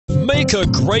Make a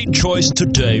great choice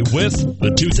today with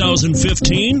the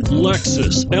 2015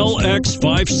 Lexus LX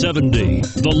 570.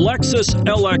 The Lexus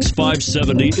LX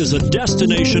 570 is a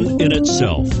destination in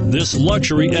itself. This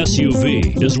luxury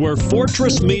SUV is where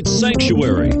fortress meets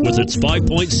sanctuary with its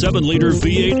 5.7-liter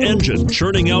V8 engine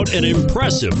churning out an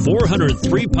impressive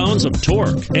 403 pounds of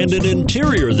torque and an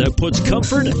interior that puts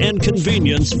comfort and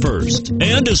convenience first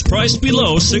and is priced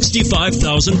below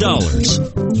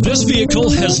 $65,000. This vehicle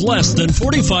has less than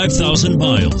 45,000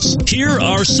 miles. Here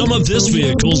are some of this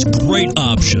vehicle's great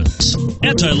options: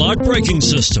 anti-lock braking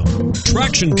system,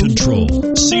 traction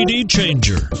control, CD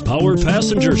changer, power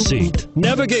passenger seat,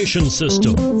 navigation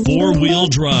system, 4-wheel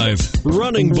drive,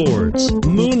 running boards,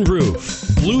 moonroof,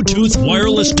 Bluetooth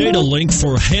wireless data link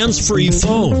for hands-free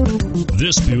phone.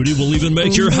 This beauty will even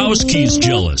make your house keys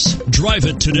jealous. Drive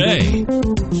it today.